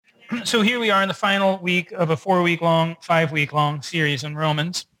So here we are in the final week of a 5-week-long series in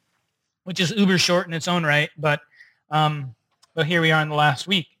Romans, which is uber short in its own right, but here we are in the last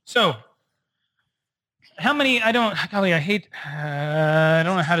week. So how many, I don't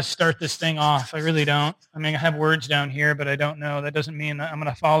know how to start this thing off. I really don't. I mean, I have words down here, but I don't know. That doesn't mean that I'm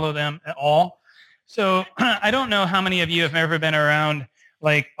going to follow them at all. So I don't know how many of you have ever been around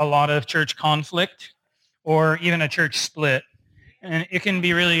like a lot of church conflict or even a church split. And it can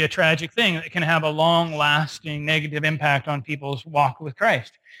be really a tragic thing that can have a long-lasting negative impact on people's walk with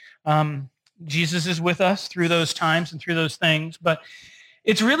Christ. Jesus is with us through those times and through those things, but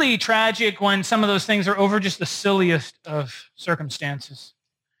it's really tragic when some of those things are over just the silliest of circumstances.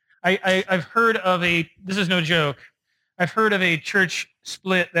 I've heard of this is no joke, I've heard of a church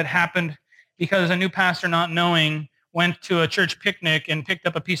split that happened because a new pastor, not knowing, went to a church picnic and picked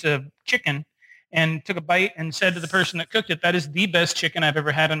up a piece of chicken and took a bite and said to the person that cooked it, "That is the best chicken I've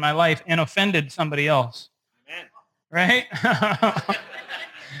ever had in my life," and offended somebody else. Amen. Right?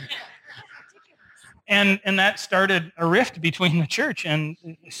 And that started a rift between the church, and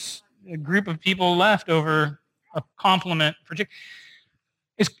a group of people left over a compliment.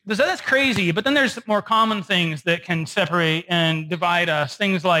 That's crazy, but then there's more common things that can separate and divide us.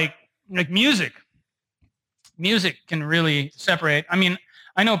 Things like music. Music can really separate. I mean,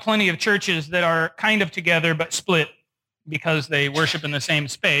 I know plenty of churches that are kind of together but split because they worship in the same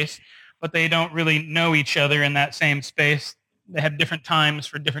space, but they don't really know each other in that same space. They have different times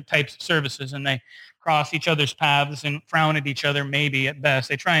for different types of services, and they cross each other's paths and frown at each other, maybe at best.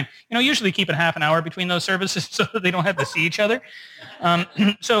 They try and, usually keep it half an hour between those services so that they don't have to see each other.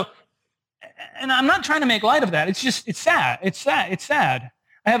 So, and I'm not trying to make light of that. It's sad. It's sad.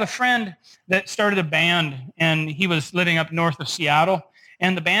 I have a friend that started a band, and he was living up north of Seattle.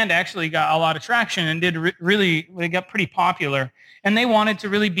 And the band actually got a lot of traction and they got pretty popular. And they wanted to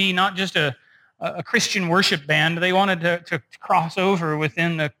really be not just a Christian worship band. They wanted to cross over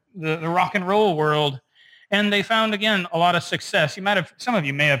within the rock and roll world. And they found, again, a lot of success. Some of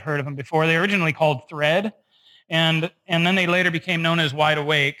you may have heard of them before. They were originally called Thread. And then they later became known as Wide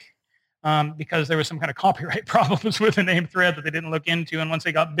Awake because there was some kind of copyright problems with the name Thread that they didn't look into. And once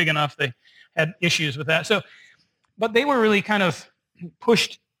they got big enough, they had issues with that. But they were really kind of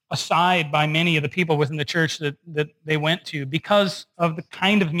pushed aside by many of the people within the church that they went to because of the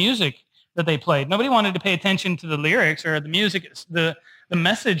kind of music that they played. Nobody wanted to pay attention to the lyrics or the music, the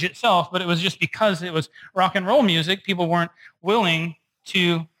message itself, but it was just because it was rock and roll music, people weren't willing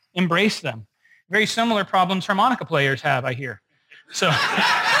to embrace them. Very similar problems harmonica players have, I hear. So,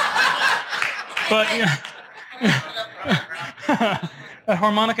 but that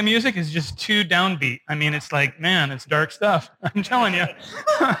harmonica music is just too downbeat. I mean, it's like, man, it's dark stuff. I'm telling you.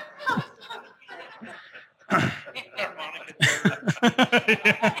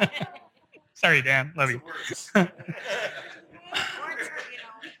 Sorry, Dan. Love you.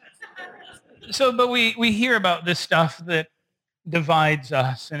 But we hear about this stuff that divides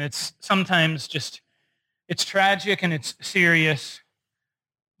us, and it's sometimes it's tragic and it's serious,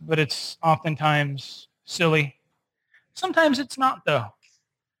 but it's oftentimes silly. Sometimes it's not, though.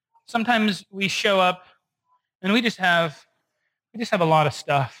 Sometimes we show up and we just have a lot of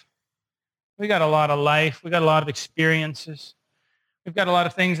stuff. We got a lot of life. We got a lot of experiences. We've got a lot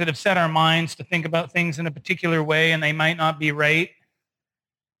of things that have set our minds to think about things in a particular way, and they might not be right.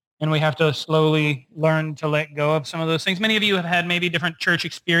 And we have to slowly learn to let go of some of those things. Many of you have had maybe different church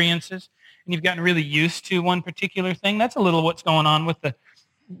experiences, and you've gotten really used to one particular thing. That's a little what's going on with the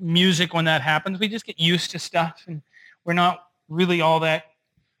music when that happens. We just get used to stuff, and we're not really all that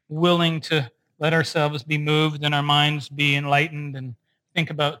willing to let ourselves be moved and our minds be enlightened and think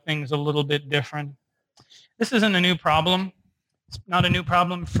about things a little bit different. This isn't a new problem. It's not a new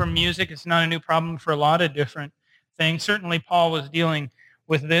problem for music. It's not a new problem for a lot of different things. Certainly Paul was dealing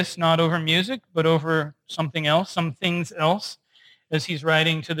with this, not over music, but over something else, some things else, as he's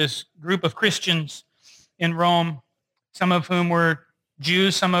writing to this group of Christians in Rome, some of whom were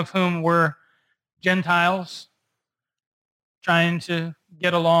Jews, some of whom were Gentiles, trying to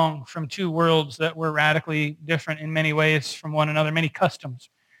get along from two worlds that were radically different in many ways from one another. Many customs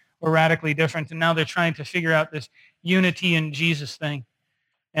were radically different, and now they're trying to figure out this unity in Jesus thing.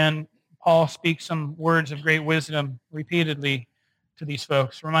 And Paul speaks some words of great wisdom repeatedly to these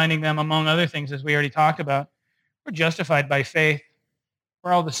folks, reminding them, among other things, as we already talked about, we're justified by faith.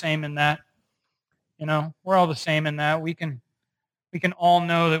 We're all the same in that. We're all the same in that. We can all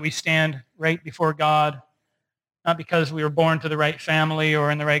know that we stand right before God, not because we were born to the right family or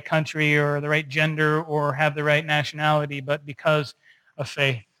in the right country or the right gender or have the right nationality, but because of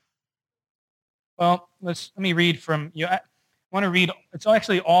faith. Well, let me read from you. want to read, it's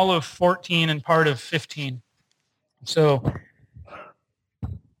actually all of 14 and part of 15. So,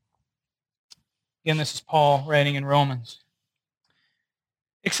 again, this is Paul writing in Romans.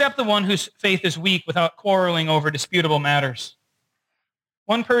 Except the one whose faith is weak without quarreling over disputable matters.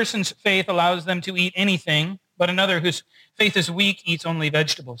 One person's faith allows them to eat anything, but another whose faith is weak eats only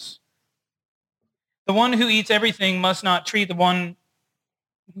vegetables. The one who eats everything must not treat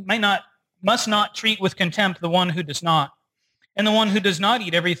with contempt the one who does not. And the one who does not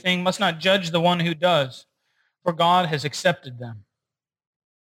eat everything must not judge the one who does, for God has accepted them.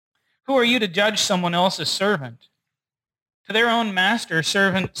 Who are you to judge someone else's servant? To their own master,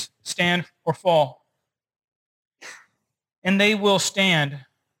 servants stand or fall. And they will stand,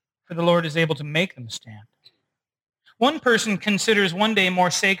 for the Lord is able to make them stand. One person considers one day more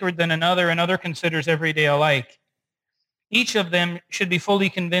sacred than another, another considers every day alike. Each of them should be fully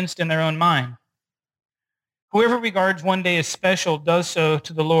convinced in their own mind. Whoever regards one day as special does so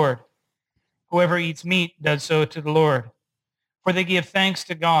to the Lord. Whoever eats meat does so to the Lord, for they give thanks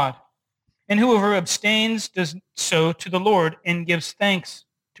to God. And whoever abstains does so to the Lord and gives thanks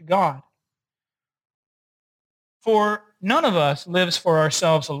to God. For none of us lives for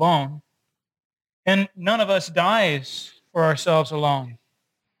ourselves alone, and none of us dies for ourselves alone.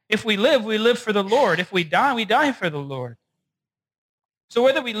 If we live for the Lord. If we die for the Lord. So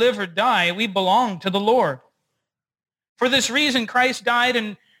whether we live or die, we belong to the Lord. For this reason, Christ died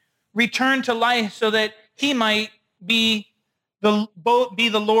and returned to life so that he might be the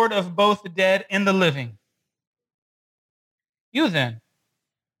Lord of both the dead and the living. You then,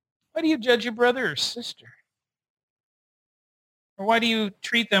 why do you judge your brother or sister? Or why do you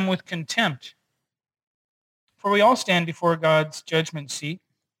treat them with contempt? For we all stand before God's judgment seat.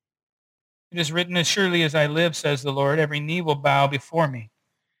 It is written, as surely as I live, says the Lord, every knee will bow before me,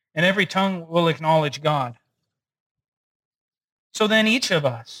 and every tongue will acknowledge God. So then each of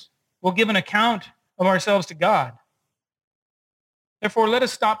us will give an account of ourselves to God. Therefore, let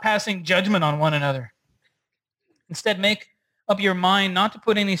us stop passing judgment on one another. Instead, make up your mind not to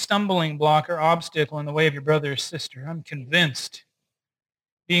put any stumbling block or obstacle in the way of your brother or sister. I'm convinced,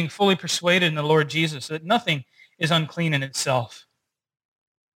 being fully persuaded in the Lord Jesus, that nothing is unclean in itself.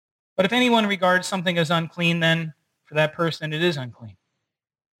 But if anyone regards something as unclean, then for that person it is unclean.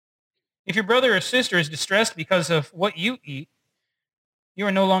 If your brother or sister is distressed because of what you eat, you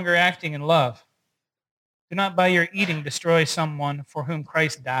are no longer acting in love. Do not by your eating destroy someone for whom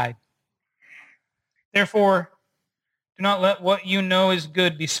Christ died. Therefore, do not let what you know is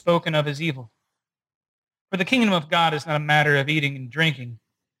good be spoken of as evil. For the kingdom of God is not a matter of eating and drinking,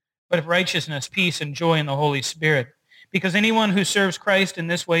 but of righteousness, peace, and joy in the Holy Spirit. Because anyone who serves Christ in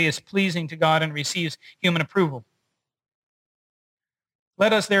this way is pleasing to God and receives human approval.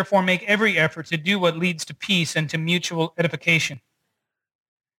 Let us therefore make every effort to do what leads to peace and to mutual edification.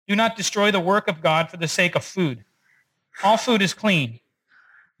 Do not destroy the work of God for the sake of food. All food is clean,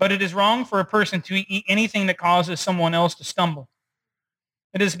 but it is wrong for a person to eat anything that causes someone else to stumble.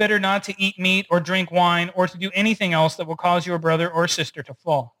 It is better not to eat meat or drink wine or to do anything else that will cause your brother or sister to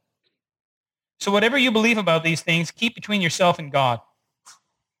fall. So whatever you believe about these things, keep between yourself and God.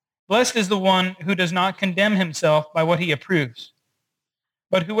 Blessed is the one who does not condemn himself by what he approves.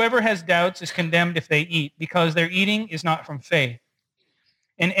 But whoever has doubts is condemned if they eat, because their eating is not from faith.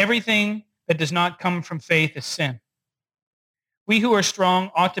 And everything that does not come from faith is sin. We who are strong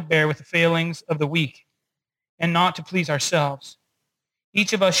ought to bear with the failings of the weak and not to please ourselves.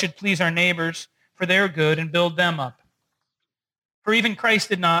 Each of us should please our neighbors for their good and build them up. For even Christ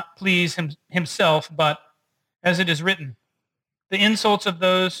did not please himself, but, as it is written, the insults of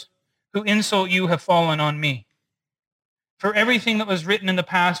those who insult you have fallen on me. For everything that was written in the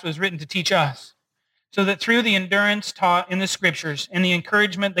past was written to teach us, so that through the endurance taught in the Scriptures and the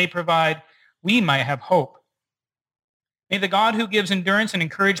encouragement they provide, we might have hope. May the God who gives endurance and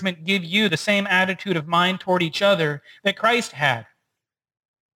encouragement give you the same attitude of mind toward each other that Christ had,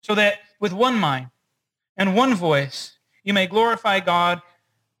 so that with one mind and one voice, you may glorify God,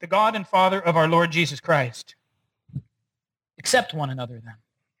 the God and Father of our Lord Jesus Christ. Accept one another then,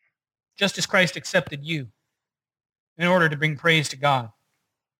 just as Christ accepted you, in order to bring praise to God.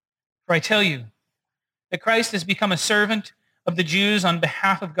 For I tell you that Christ has become a servant of the Jews on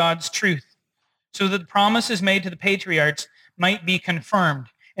behalf of God's truth, so that the promises made to the patriarchs might be confirmed,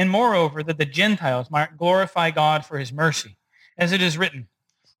 and moreover, that the Gentiles might glorify God for his mercy. As it is written,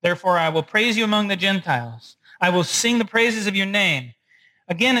 therefore I will praise you among the Gentiles. I will sing the praises of your name.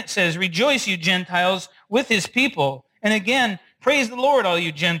 Again it says, rejoice, you Gentiles, with his people. And again, praise the Lord, all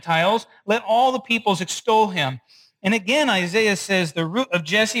you Gentiles. Let all the peoples extol him. And again Isaiah says, the root of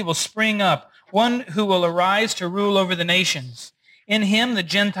Jesse will spring up. one who will arise to rule over the nations. In him the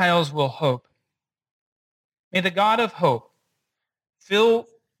Gentiles will hope. May the God of hope fill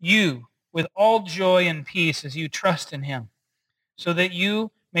you with all joy and peace as you trust in him, so that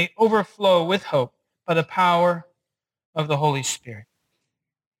you may overflow with hope by the power of the Holy Spirit.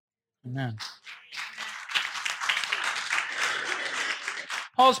 Amen.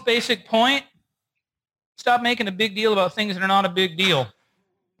 Paul's basic point: stop making a big deal about things that are not a big deal.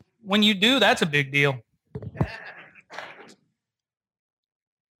 When you do, that's a big deal.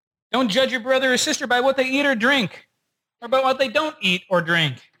 Don't judge your brother or sister by what they eat or drink, or by what they don't eat or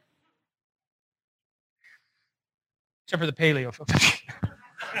drink. Except for the paleo folks.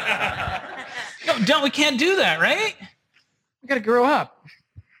 We can't do that, right? We got to grow up.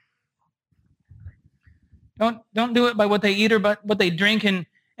 Don't do it by what they eat or by what they drink and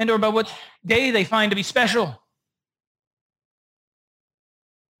or by what day they find to be special.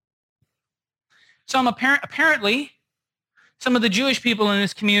 Apparently, some of the Jewish people in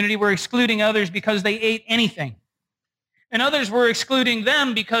this community were excluding others because they ate anything. And others were excluding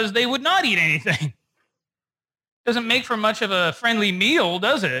them because they would not eat anything. Doesn't make for much of a friendly meal,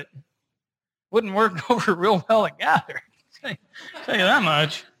 does it? Wouldn't work over real well together. I'll tell you that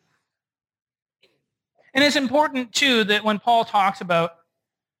much. And it's important, too, that when Paul talks about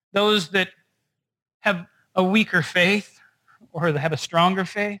those that have a weaker faith or that have a stronger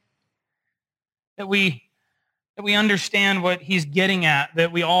faith, that we understand what he's getting at,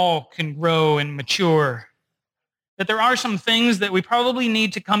 that we all can grow and mature, that there are some things that we probably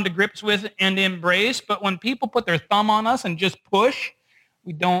need to come to grips with and embrace, but when people put their thumb on us and just push,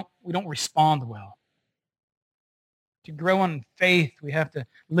 we don't respond well. To grow in faith, we have to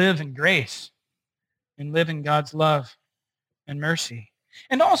live in grace and live in God's love and mercy.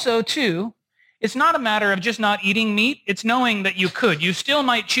 And also, too, it's not a matter of just not eating meat. It's knowing that you could. You still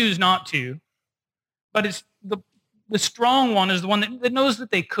might choose not to, but it's the strong one is the one that knows that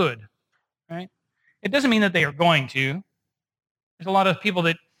they could, right? It doesn't mean that they are going to. There's a lot of people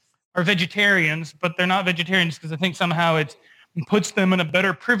that are vegetarians, but they're not vegetarians because they think somehow it puts them in a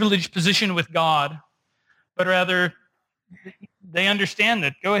better privileged position with God, but rather they understand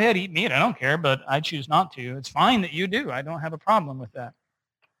that, go ahead, eat meat, I don't care, but I choose not to. It's fine that you do. I don't have a problem with that.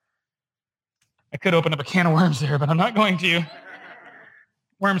 I could open up a can of worms there, but I'm not going to.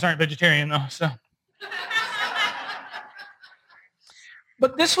 Worms aren't vegetarian, though, so.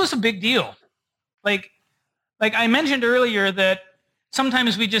 But this was a big deal. Like I mentioned earlier that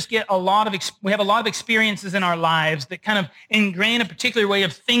sometimes we just get we have a lot of experiences in our lives that kind of ingrain a particular way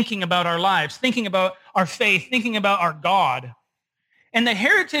of thinking about our lives, thinking about our faith, thinking about our God. And the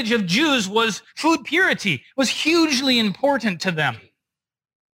heritage of Jews was food purity, was hugely important to them.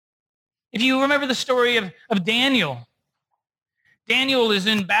 If you remember the story of Daniel, Daniel is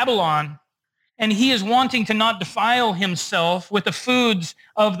in Babylon, and he is wanting to not defile himself with the foods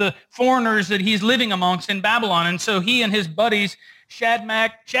of the foreigners that he's living amongst in Babylon. And so he and his buddies,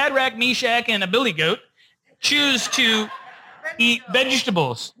 Shadrach, Meshach, and a billy goat, choose to eat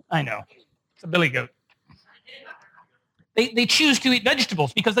vegetables. I know, it's a billy goat. They choose to eat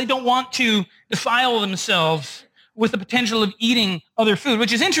vegetables because they don't want to defile themselves with the potential of eating other food,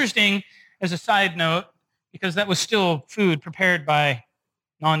 which is interesting as a side note because that was still food prepared by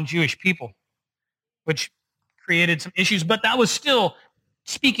non-Jewish people, which created some issues, but that was still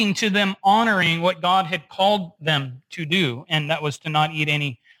speaking to them honoring what God had called them to do, and that was to not eat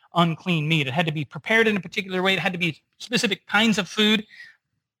any unclean meat. It had to be prepared in a particular way. It had to be specific kinds of food.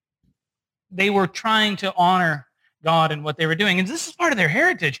 They were trying to honor God and what they were doing, and this is part of their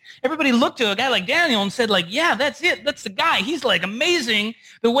heritage. Everybody looked to a guy like Daniel and said, like, yeah, that's it. That's the guy. He's like amazing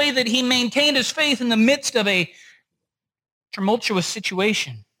the way that he maintained his faith in the midst of a tumultuous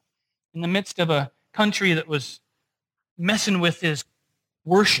situation, in the midst of a country that was messing with his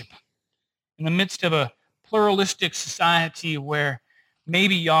worship, in the midst of a pluralistic society where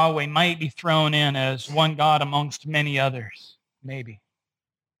maybe Yahweh might be thrown in as one God amongst many others, maybe.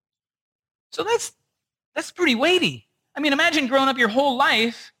 So that's pretty weighty. I mean, imagine growing up your whole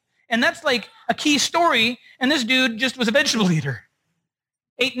life, and that's like a key story, and this dude just was a vegetable eater.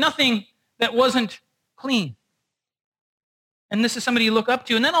 Ate nothing that wasn't clean. And this is somebody you look up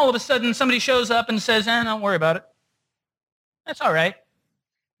to, and then all of a sudden somebody shows up and says, don't worry about it. That's all right.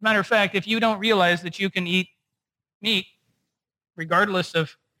 Matter of fact, if you don't realize that you can eat meat, regardless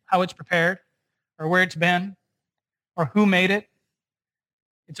of how it's prepared, or where it's been, or who made it,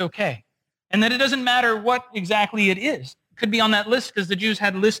 it's okay. And that it doesn't matter what exactly it is. It could be on that list because the Jews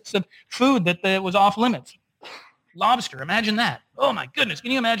had lists of food that was off limits. Lobster, imagine that. Oh my goodness,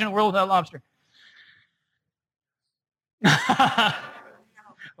 can you imagine a world without lobster?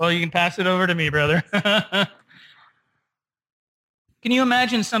 Well, you can pass it over to me, brother. Can you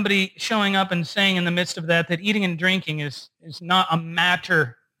imagine somebody showing up and saying in the midst of that eating and drinking is not a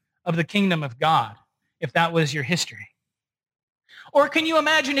matter of the kingdom of God, if that was your history? Or can you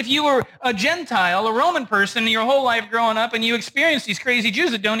imagine if you were a Gentile, a Roman person, your whole life growing up, and you experienced these crazy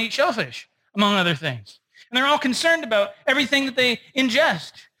Jews that don't eat shellfish, among other things? And they're all concerned about everything that they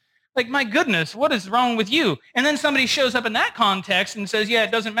ingest. Like, my goodness, what is wrong with you? And then somebody shows up in that context and says, yeah,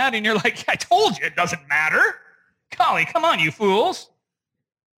 it doesn't matter. And you're like, I told you it doesn't matter. Golly, come on, you fools.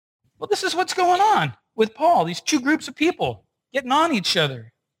 Well, this is what's going on with Paul, these two groups of people getting on each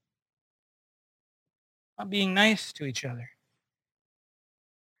other, not being nice to each other.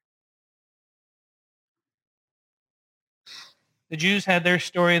 The Jews had their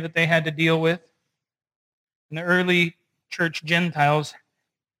story that they had to deal with, and the early church Gentiles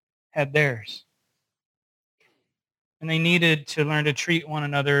had theirs. And they needed to learn to treat one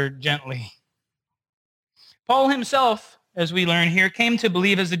another gently. Paul himself, as we learn here, came to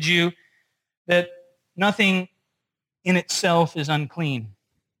believe as a Jew that nothing in itself is unclean.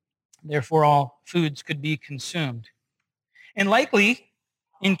 Therefore, all foods could be consumed. And likely,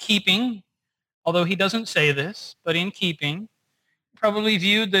 in keeping, although he doesn't say this, but in keeping, probably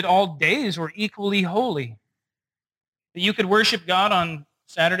viewed that all days were equally holy. That you could worship God on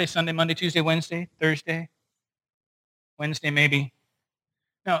Saturday, Sunday, Monday, Tuesday, Wednesday, Thursday, Wednesday maybe.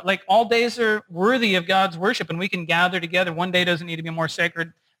 No, like all days are worthy of God's worship, and we can gather together. One day doesn't need to be more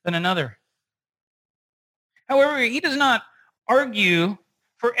sacred than another. However, he does not argue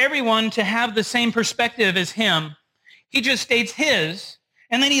for everyone to have the same perspective as him. He just states his,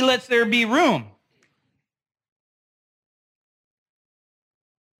 and then he lets there be room.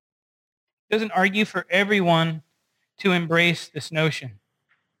 He doesn't argue for everyone to embrace this notion.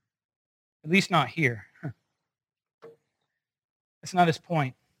 At least not here. That's not his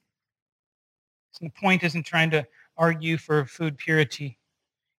point. The point isn't trying to argue for food purity.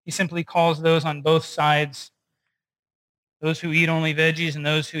 He simply calls those on both sides, those who eat only veggies and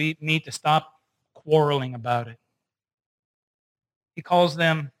those who eat meat, to stop quarreling about it. He calls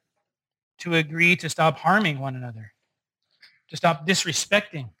them to agree to stop harming one another, to stop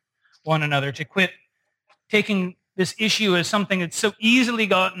disrespecting one another, to quit taking this issue as something that's so easily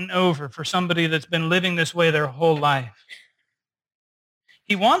gotten over for somebody that's been living this way their whole life.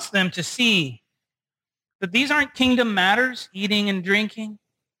 He wants them to see that these aren't kingdom matters, eating and drinking,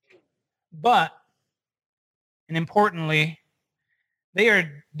 but, and importantly, they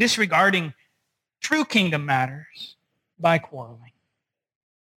are disregarding true kingdom matters by quarreling.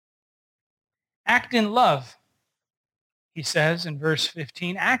 Act in love, he says in verse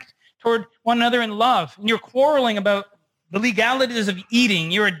 15. Act toward one another in love. And you're quarreling about the legalities of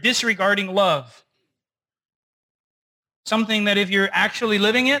eating. You're disregarding love. Something that if you're actually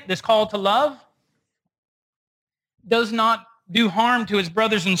living it, this call to love, does not do harm to his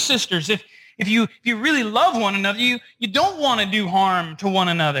brothers and sisters. If you really love one another, you don't want to do harm to one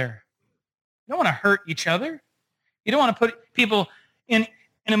another. You don't want to hurt each other. You don't want to put people in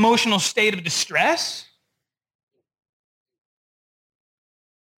an emotional state of distress.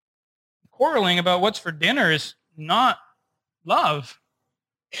 Quarreling about what's for dinner is not love.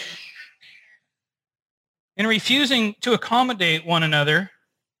 In refusing to accommodate one another,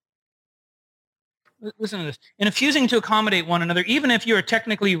 listen to this. In refusing to accommodate one another, even if you are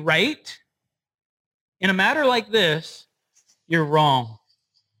technically right, in a matter like this, you're wrong.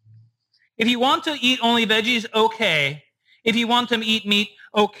 If you want to eat only veggies, okay. If you want to eat meat,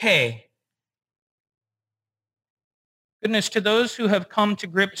 okay. Goodness, to those who have come to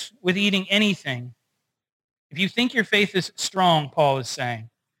grips with eating anything, if you think your faith is strong, Paul is saying,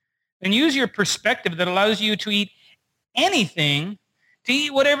 then use your perspective that allows you to eat anything, to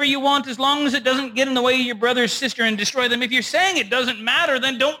eat whatever you want as long as it doesn't get in the way of your brother or sister and destroy them. If you're saying it doesn't matter,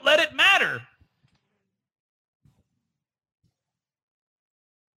 then don't let it matter.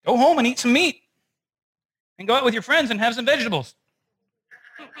 Go home and eat some meat. And go out with your friends and have some vegetables.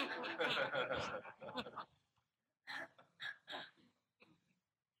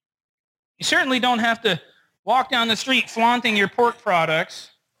 You certainly don't have to walk down the street flaunting your pork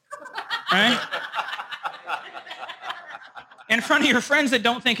products, right? In front of your friends that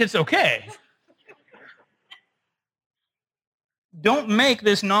don't think it's okay. Don't make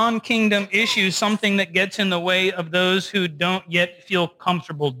this non-kingdom issue something that gets in the way of those who don't yet feel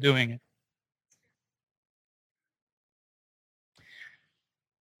comfortable doing it.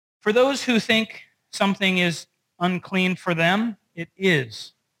 For those who think something is unclean for them, it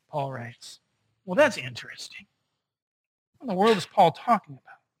is, Paul writes. Well, that's interesting. What in the world is Paul talking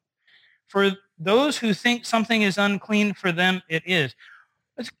about? For those who think something is unclean for them, it is.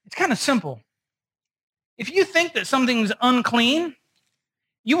 It's kind of simple. If you think that something's unclean,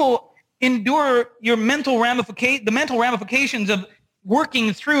 you will endure the mental ramifications of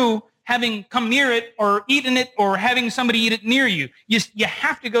working through having come near it or eaten it or having somebody eat it near you. You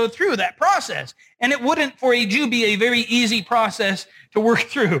have to go through that process. And it wouldn't, for a Jew, be a very easy process to work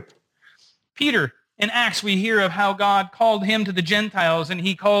through. Peter, in Acts, we hear of how God called him to the Gentiles, and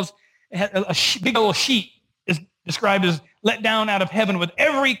he calls a big old sheet is described as let down out of heaven with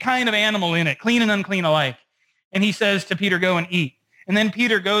every kind of animal in it, clean and unclean alike. And he says to Peter, go and eat. And then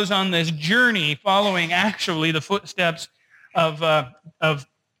Peter goes on this journey following actually the footsteps of oh,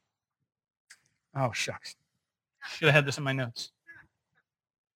 shucks. Should have had this in my notes.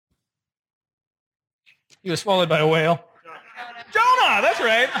 He was swallowed by a whale. Jonah, that's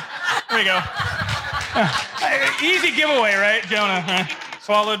right. There we go. Easy giveaway, right? Jonah,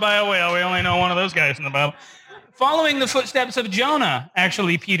 swallowed by a whale. We only know one of those guys in the Bible. Following the footsteps of Jonah,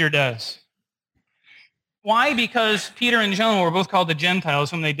 actually, Peter does. Why? Because Peter and Jonah were both called the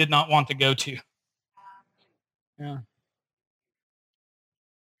Gentiles, whom they did not want to go to. Yeah.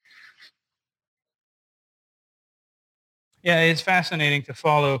 Yeah, it's fascinating to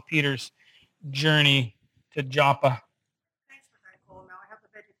follow Peter's journey to Joppa. Thanks for that, Cole. Now I have the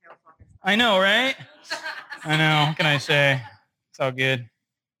VeggieTales pocket. I know, right? I know. What can I say? It's all good.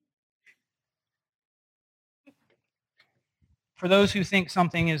 For those who think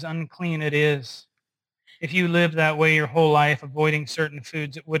something is unclean, it is. If you lived that way your whole life, avoiding certain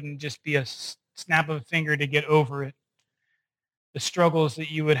foods, it wouldn't just be a snap of a finger to get over it. The struggles that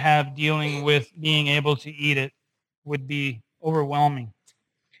you would have dealing with being able to eat it would be overwhelming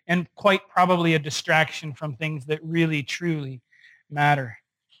and quite probably a distraction from things that really, truly matter.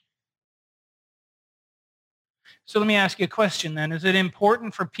 So let me ask you a question then. Is it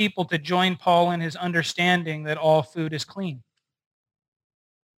important for people to join Paul in his understanding that all food is clean?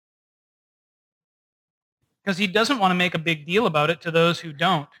 Because he doesn't want to make a big deal about it to those who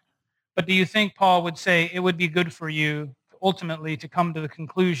don't. But do you think Paul would say it would be good for you ultimately to come to the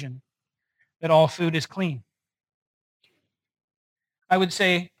conclusion that all food is clean? I would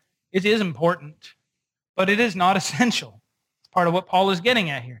say it is important, but it is not essential. It's part of what Paul is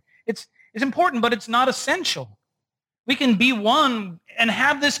getting at here. It's important, but it's not essential. We can be one and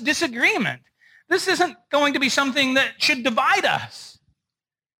have this disagreement. This isn't going to be something that should divide us.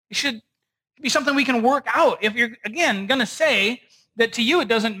 It should be something we can work out. If you're, again, going to say that to you it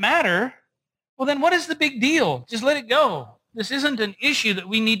doesn't matter, well, then what is the big deal? Just let it go. This isn't an issue that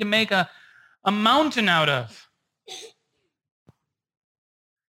we need to make a mountain out of.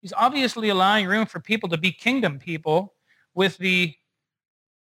 He's obviously allowing room for people to be kingdom people with the,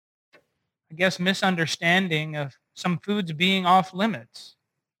 I guess, misunderstanding of some foods being off limits.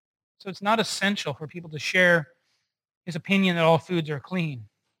 So it's not essential for people to share his opinion that all foods are clean.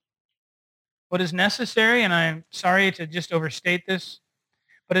 What is necessary, and I'm sorry to just overstate this,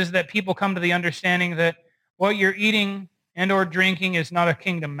 but is that people come to the understanding that what you're eating and or drinking is not a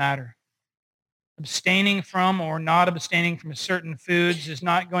kingdom matter. Abstaining from or not abstaining from certain foods is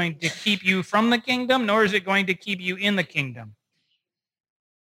not going to keep you from the kingdom, nor is it going to keep you in the kingdom.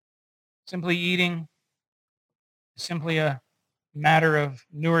 Simply eating is simply a matter of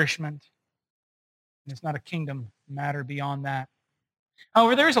nourishment. It's not a kingdom matter beyond that.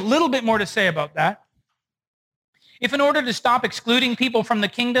 However, there is a little bit more to say about that. If in order to stop excluding people from the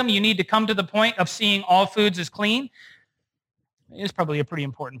kingdom, you need to come to the point of seeing all foods as clean, it is probably a pretty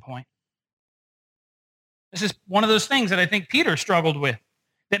important point. This is one of those things that I think Peter struggled with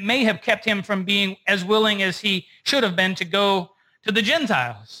that may have kept him from being as willing as he should have been to go to the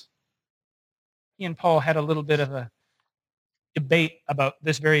Gentiles. He and Paul had a little bit of a debate about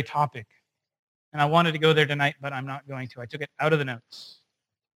this very topic. And I wanted to go there tonight, but I'm not going to. I took it out of the notes.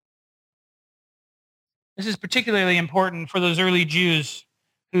 This is particularly important for those early Jews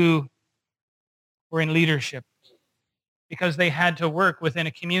who were in leadership because they had to work within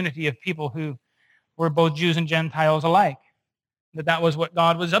a community of people who were both Jews and Gentiles alike. That was what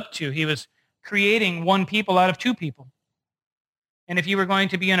God was up to. He was creating one people out of two people. And if you were going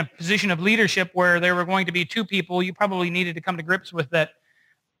to be in a position of leadership where there were going to be two people, you probably needed to come to grips with that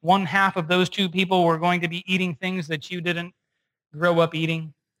one half of those two people were going to be eating things that you didn't grow up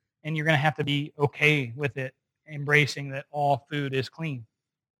eating, and you're going to have to be okay with it, embracing that all food is clean.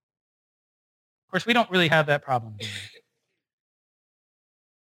 Of course, we don't really have that problem here.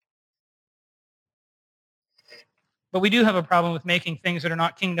 But we do have a problem with making things that are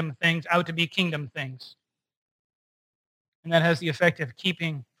not kingdom things out to be kingdom things. And that has the effect of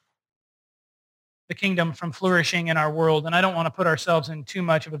keeping the kingdom from flourishing in our world. And I don't want to put ourselves in too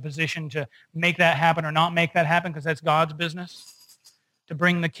much of a position to make that happen or not make that happen, because that's God's business. to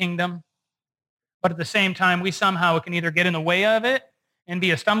bring the kingdom. But at the same time, we somehow can either get in the way of it and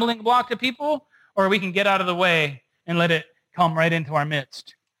be a stumbling block to people, or we can get out of the way and let it come right into our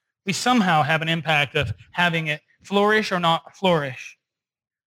midst. We somehow have an impact of having it flourish or not flourish.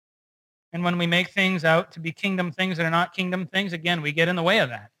 And when we make things out to be kingdom things that are not kingdom things, again, we get in the way of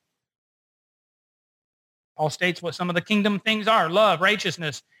that. Paul states what some of the kingdom things are: love,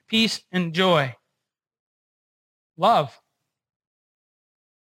 righteousness, peace, and joy. Love.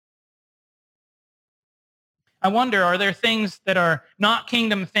 I wonder, are there things that are not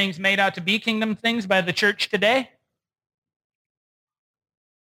kingdom things made out to be kingdom things by the church today?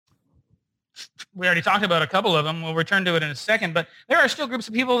 We already talked about a couple of them. We'll return to it in a second. But there are still groups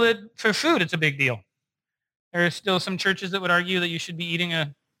of people that, for food, it's a big deal. There are still some churches that would argue that you should be eating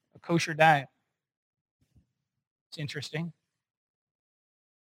a kosher diet. It's interesting.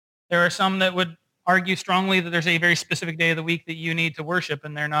 There are some that would argue strongly that there's a very specific day of the week that you need to worship,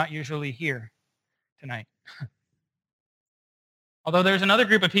 and they're not usually here tonight. Although there's another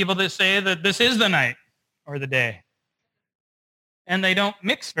group of people that say that this is the night or the day. And they don't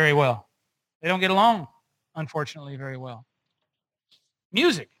mix very well. They don't get along, unfortunately, very well.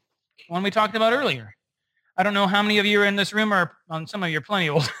 Music, one we talked about earlier. I don't know how many of you are in this room, or some of you are plenty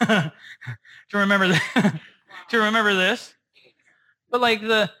old to remember this. But like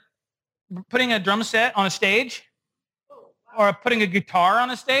putting a drum set on a stage, or putting a guitar on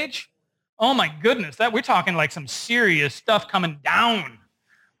a stage, oh my goodness, we're talking like some serious stuff coming down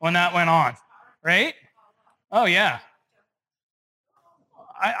when that went on, right? Oh yeah.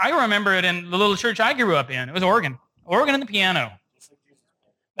 I remember it in the little church I grew up in. It was organ and the piano.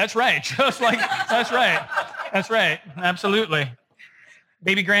 That's right. That's right. Absolutely.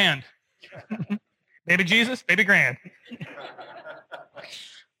 Baby grand. Baby Jesus, baby grand.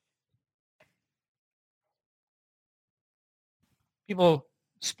 People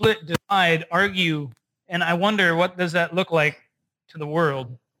split, divide, argue, and I wonder, what does that look like to the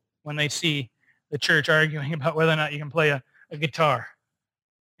world when they see the church arguing about whether or not you can play a guitar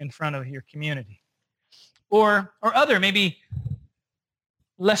in front of your community? Or other, maybe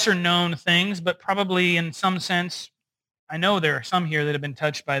lesser known things, but probably in some sense, I know there are some here that have been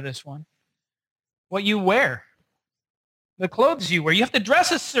touched by this one. What you wear. The clothes you wear. You have to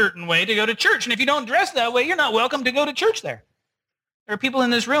dress a certain way to go to church. And if you don't dress that way, you're not welcome to go to church there. There are people in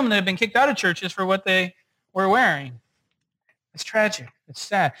this room that have been kicked out of churches for what they were wearing. It's tragic. It's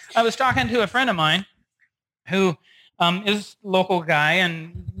sad. I was talking to a friend of mine who is a local guy,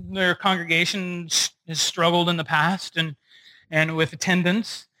 and their congregation has struggled in the past and with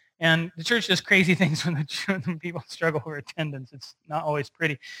attendance. And the church does crazy things when people struggle with attendance. It's not always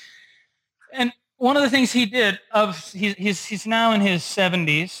pretty. And one of the things he did, he's now in his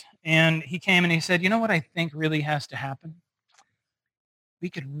 70s, and he came and he said, you know what I think really has to happen? We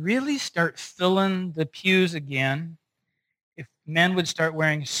could really start filling the pews again if men would start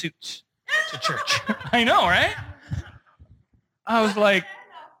wearing suits to church. I know, right? I was like,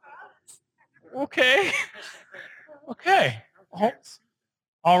 okay.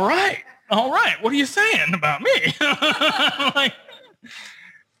 All right. What are you saying about me? Like,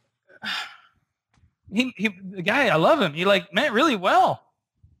 the guy, I love him. He meant really well.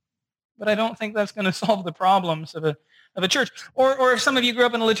 But I don't think that's going to solve the problems of a church. Or if some of you grew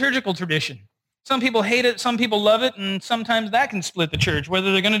up in a liturgical tradition. Some people hate it, some people love it, and sometimes that can split the church,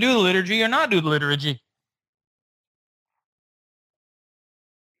 whether they're going to do the liturgy or not do the liturgy.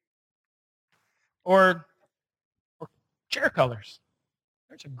 Or chair colors.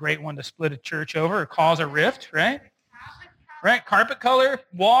 There's a great one to split a church over or cause a rift, right? Right, carpet color,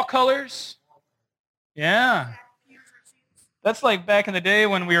 wall colors. Yeah. That's like back in the day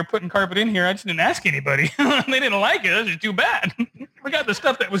when we were putting carpet in here, I just didn't ask anybody. They didn't like it. That's just too bad. We got the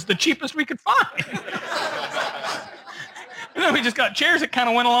stuff that was the cheapest we could find. And then we just got chairs that kind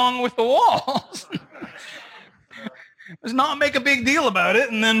of went along with the walls. Let's not make a big deal about it,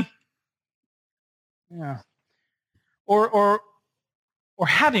 and then, yeah. Or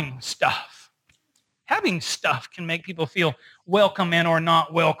having stuff. Having stuff can make people feel welcome in or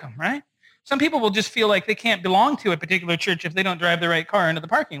not welcome, right? Some people will just feel like they can't belong to a particular church if they don't drive the right car into the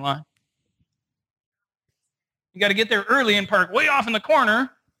parking lot. You got to get there early and park way off in the corner,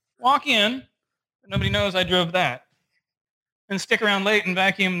 walk in, nobody knows I drove that, and stick around late and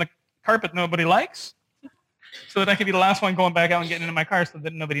vacuum the carpet nobody likes so that I can be the last one going back out and getting into my car so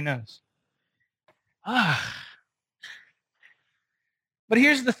that nobody knows. But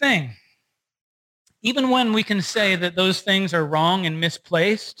here's the thing. Even when we can say that those things are wrong and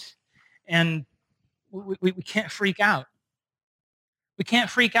misplaced, and we can't freak out. We can't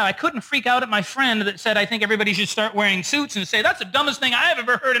freak out. I couldn't freak out at my friend that said, I think everybody should start wearing suits and say, that's the dumbest thing I've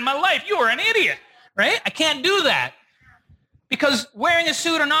ever heard in my life. You are an idiot, right? I can't do that because wearing a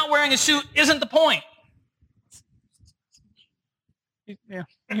suit or not wearing a suit isn't the point. Yeah,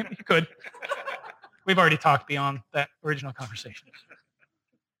 you could. We've already talked beyond that original conversation.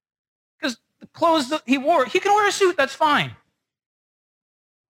 Because the clothes that he wore, he can wear a suit, that's fine.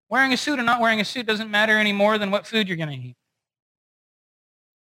 Wearing a suit or not wearing a suit doesn't matter any more than what food you're going to eat.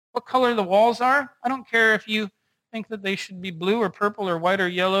 What color the walls are, I don't care if you think that they should be blue or purple or white or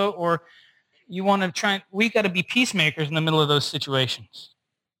yellow, or you want to try. We got to be peacemakers in the middle of those situations.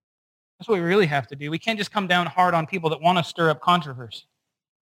 That's what we really have to do. We can't just come down hard on people that want to stir up controversy.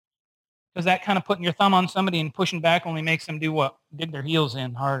 Because that kind of putting your thumb on somebody and pushing back only makes them do what? Dig their heels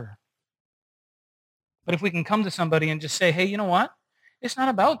in harder. But if we can come to somebody and just say, hey, you know what? It's not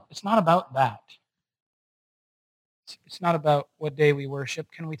about that. It's not about what day we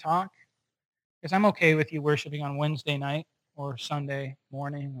worship. Can we talk? Because I'm okay with you worshiping on Wednesday night or Sunday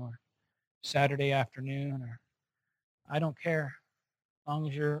morning or Saturday afternoon, or I don't care. As long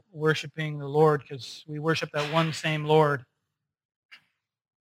as you're worshiping the Lord, because we worship that one same Lord.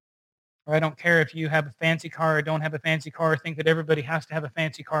 Or I don't care if you have a fancy car or don't have a fancy car, or think that everybody has to have a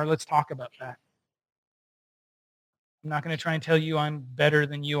fancy car. Let's talk about that. I'm not going to try and tell you I'm better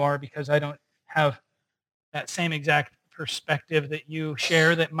than you are because I don't have that same exact perspective that you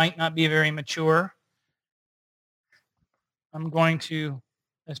share that might not be very mature. I'm going to,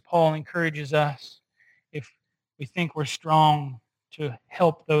 as Paul encourages us, if we think we're strong, to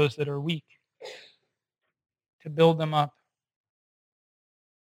help those that are weak, to build them up,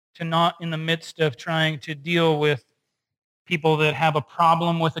 to not in the midst of trying to deal with people that have a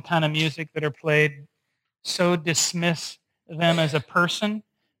problem with the kind of music that are played, so dismiss them as a person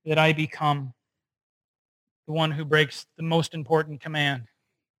that I become the one who breaks the most important command,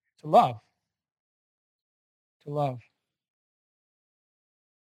 to love. To love.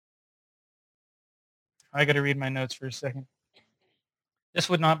 I got to read my notes for a second. This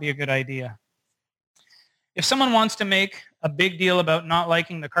would not be a good idea. If someone wants to make a big deal about not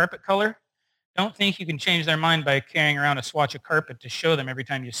liking the carpet color, don't think you can change their mind by carrying around a swatch of carpet to show them every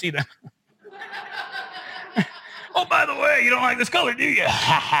time you see them. Oh, by the way, you don't like this color, do you?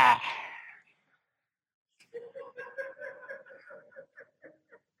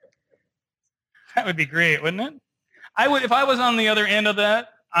 That would be great, wouldn't it? I would, if I was on the other end of that,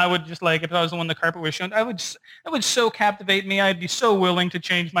 I would just like, if I was the one the carpet was shown, that would so captivate me. I'd be so willing to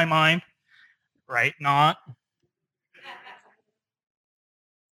change my mind. Right? Not.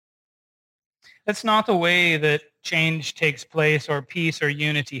 That's not the way that change takes place or peace or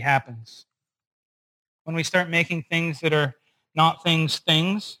unity happens. When we start making things that are not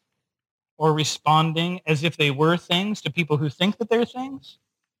things, or responding as if they were things to people who think that they're things,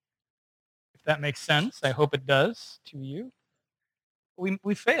 if that makes sense, I hope it does to you,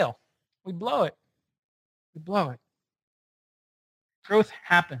 we fail. We blow it. We blow it. Growth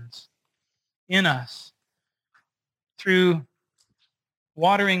happens in us through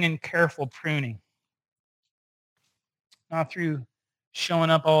watering and careful pruning, not through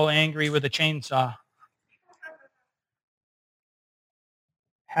showing up all angry with a chainsaw.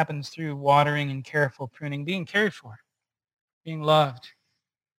 Happens through watering and careful pruning, being cared for, being loved,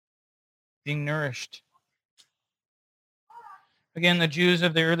 being nourished. Again, the Jews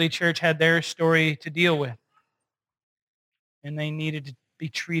of the early church had their story to deal with, and they needed to be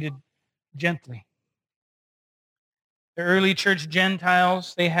treated gently. The early church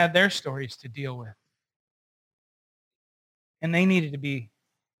Gentiles, they had their stories to deal with, and they needed to be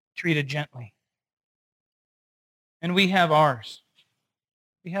treated gently. And we have ours.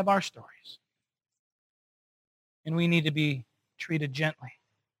 We have our stories. And we need to be treated gently.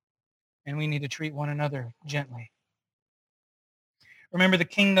 And we need to treat one another gently. Remember, the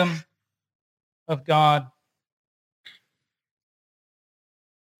kingdom of God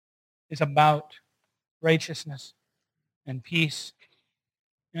is about righteousness and peace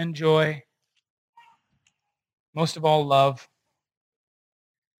and joy. Most of all, love.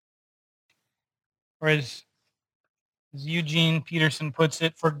 Or as Eugene Peterson puts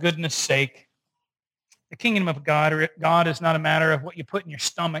it, for goodness sake. The kingdom of God is not a matter of what you put in your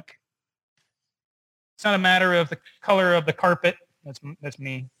stomach. It's not a matter of the color of the carpet. That's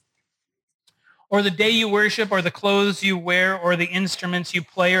me. Or the day you worship, or the clothes you wear, or the instruments you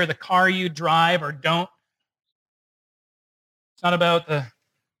play, or the car you drive or don't. It's not about the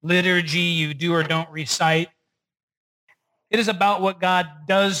liturgy you do or don't recite. It is about what God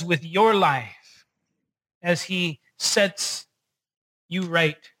does with your life as he sets you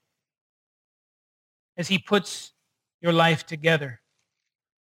right, as he puts your life together.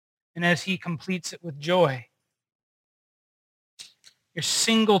 and as he completes it with joy. Your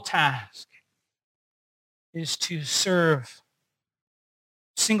single task is to serve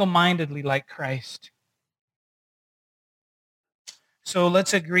single-mindedly like Christ. So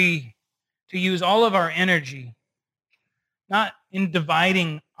let's agree to use all of our energy, not in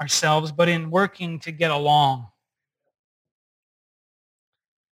dividing ourselves, but in working to get along.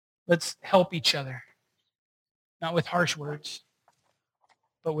 Let's help each other, not with harsh words,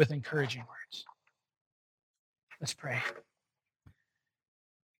 but with encouraging words. Let's pray.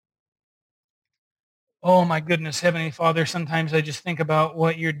 Oh my goodness, Heavenly Father, sometimes I just think about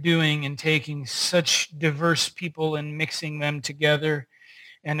what you're doing in taking such diverse people and mixing them together.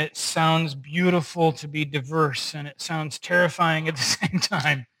 And it sounds beautiful to be diverse, and it sounds terrifying at the same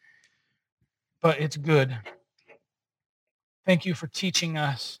time, but it's good. Thank you for teaching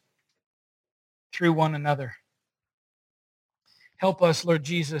us through one another. Help us, Lord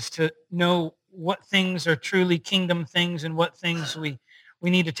Jesus, to know what things are truly kingdom things and what things we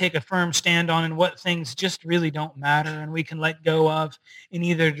need to take a firm stand on and what things just really don't matter and we can let go of in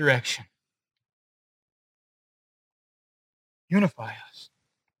either direction. Unify us.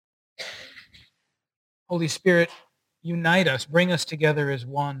 Holy Spirit, unite us. Bring us together as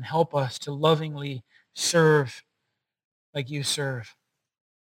one. Help us to lovingly serve like you serve,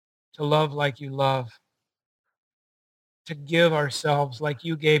 to love like you love, to give ourselves like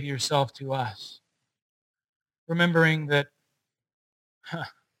you gave yourself to us. Remembering that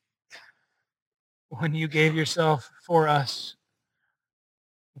when you gave yourself for us,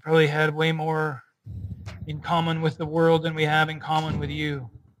 we probably had way more in common with the world than we have in common with you.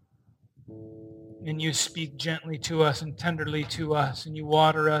 And you speak gently to us and tenderly to us, and you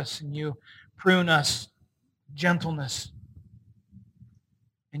water us, and you prune us, gentleness,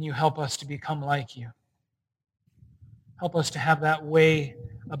 and you help us to become like you. Help us to have that way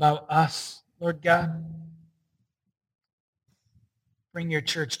about us, Lord God. Bring your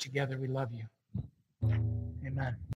church together. We love you. Amen.